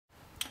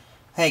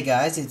Hey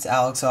guys, it's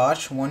Alex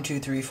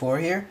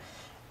Och1234 here,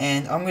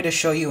 and I'm going to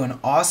show you an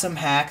awesome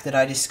hack that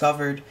I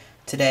discovered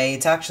today.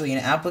 It's actually an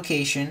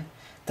application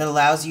that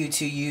allows you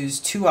to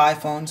use two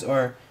iPhones,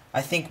 or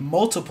I think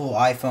multiple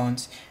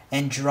iPhones,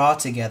 and draw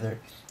together.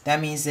 That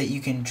means that you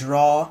can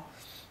draw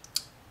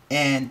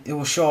and it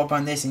will show up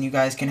on this, and you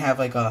guys can have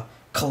like a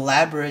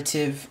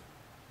collaborative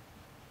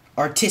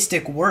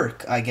artistic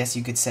work, I guess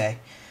you could say.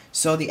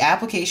 So the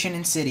application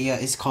in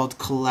Cydia is called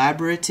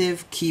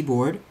Collaborative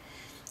Keyboard.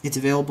 It's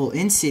available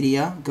in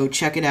Cydia. Go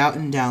check it out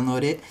and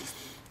download it.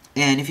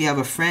 And if you have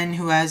a friend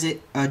who has a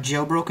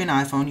jailbroken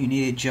iPhone, you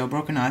need a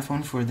jailbroken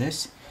iPhone for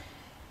this.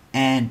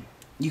 And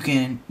you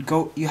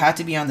have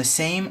to be on the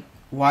same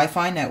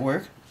Wi-Fi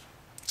network.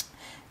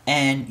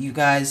 And you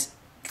guys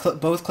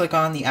both click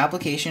on the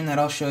application that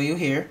I'll show you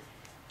here.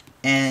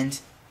 And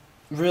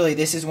really,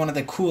 this is one of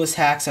the coolest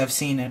hacks I've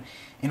seen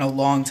in a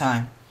long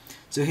time.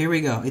 So here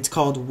we go. It's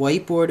called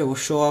Whiteboard. It will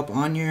show up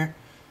on your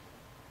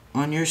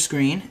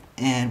screen,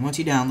 and once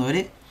you download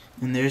it,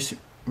 and there's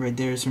right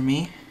there's for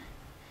me,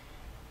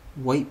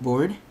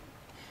 Whiteboard,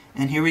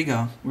 and here we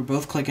go. We're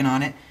both clicking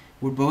on it.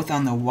 We're both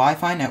on the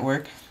Wi-Fi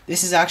network.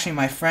 This is actually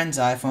my friend's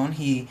iPhone.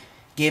 He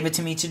gave it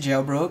to me to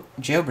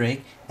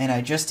jailbreak, and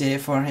I just did it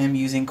for him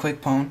using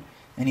QuickPwn,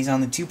 and he's on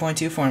the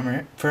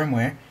 2.2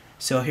 firmware.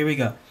 So here we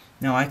go.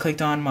 Now I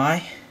clicked on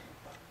my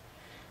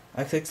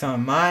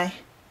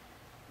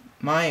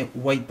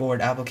Whiteboard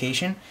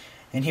application,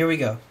 and here we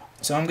go.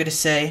 So I'm gonna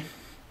say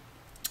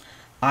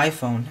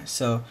iPhone.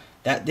 So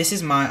this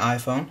is my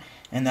iPhone,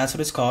 and that's what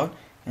it's called.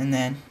 And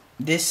then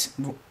this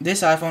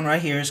iPhone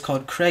right here is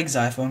called Craig's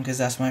iPhone, because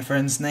that's my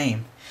friend's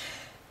name.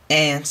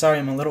 And sorry,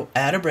 I'm a little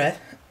out of breath.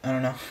 I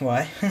don't know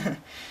why.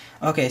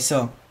 Okay,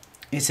 so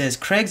it says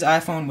Craig's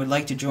iPhone would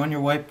like to join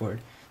your Whiteboard.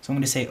 So I'm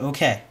going to say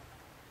okay.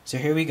 So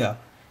here we go.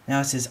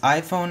 Now it says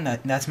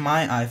iPhone, that's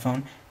my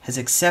iPhone, has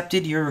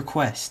accepted your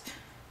request.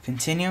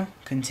 Continue,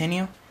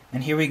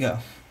 and here we go.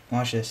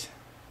 Watch this.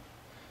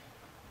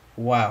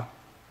 Wow.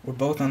 We're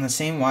both on the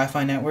same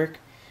Wi-Fi network,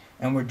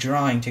 and we're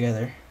drawing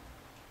together.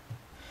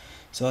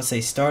 So let's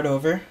say start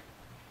over,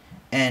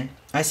 and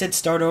I said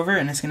start over,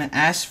 and it's going to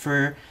ask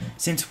for,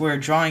 since we're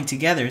drawing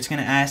together, it's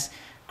going to ask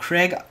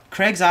Craig's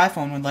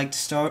iPhone would like to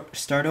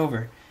start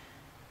over.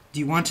 Do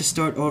you want to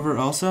start over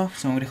also?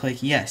 So I'm going to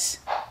click yes.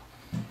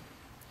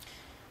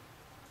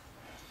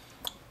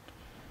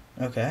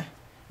 Okay,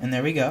 and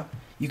there we go.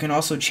 You can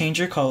also change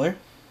your color.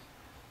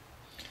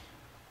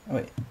 Oh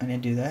wait, I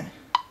didn't do that.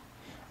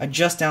 I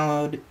just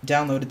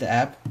downloaded the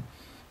app,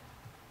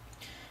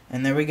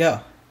 and there we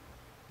go.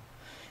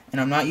 And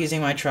I'm not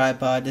using my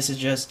tripod. This is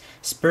just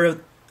spur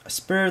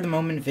of the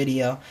moment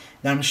video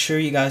that I'm sure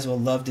you guys will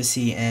love to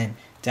see and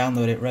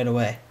download it right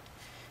away.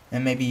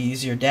 And maybe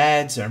use your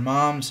dad's or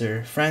mom's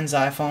or friend's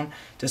iPhone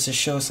just to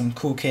show some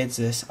cool kids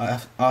this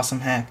awesome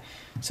hack.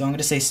 So I'm going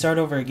to say start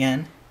over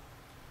again.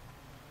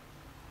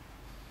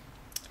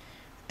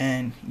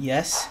 And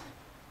yes.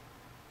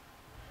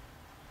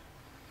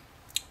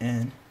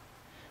 And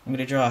I'm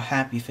going to draw a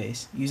happy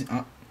face.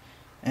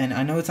 And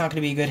I know it's not going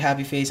to be a good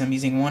happy face. I'm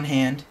using one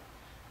hand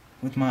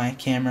with my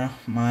camera,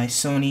 my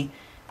Sony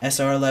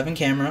SR11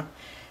 camera.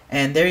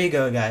 And there you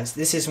go, guys.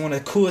 This is one of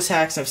the coolest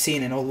hacks I've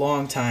seen in a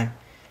long time.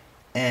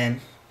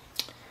 And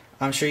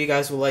I'm sure you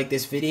guys will like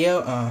this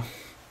video.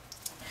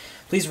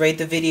 Please rate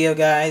the video,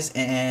 guys,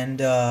 and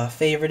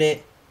favorite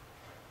it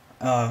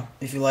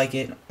if you like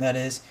it, that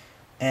is.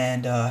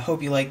 And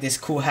hope you like this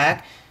cool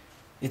hack.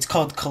 It's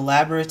called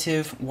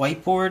Collaborative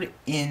Whiteboard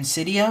in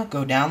Cydia.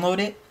 Go download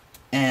it,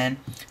 and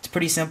it's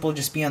pretty simple.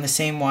 Just be on the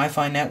same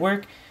Wi-Fi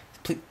network.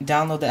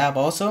 Download the app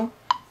also,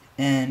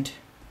 and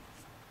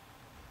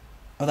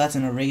oh, that's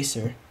an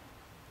eraser.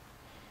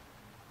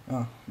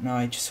 Oh, no,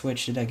 I just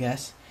switched it, I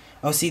guess.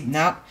 Oh, see,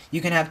 now you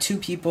can have two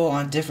people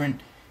on different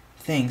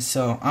things.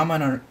 So I'm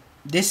on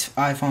this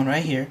iPhone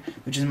right here,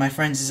 which is my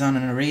friend's, is on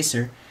an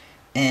eraser,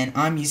 and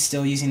I'm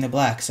still using the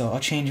black. So I'll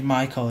change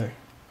my color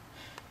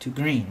to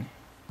green.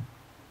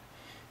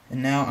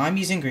 And now I'm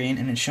using green,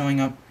 and it's showing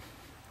up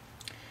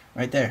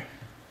right there.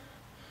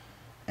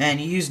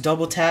 And you use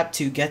double tap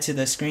to get to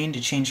the screen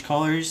to change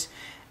colors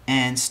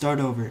and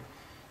start over.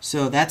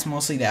 So that's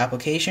mostly the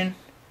application.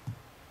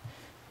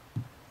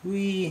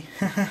 Okay,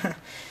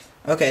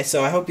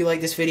 so I hope you like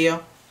this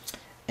video,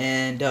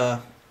 and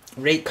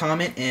rate,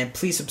 comment, and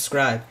please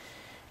subscribe.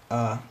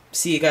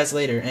 See you guys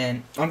later.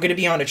 And I'm going to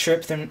be on a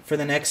trip for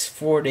the next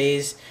 4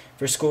 days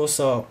for school,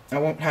 so I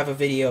won't have a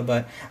video,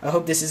 but I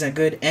hope this is a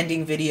good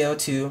ending video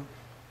to,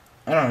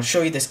 I don't know,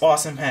 show you this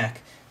awesome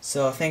hack.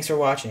 So thanks for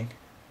watching.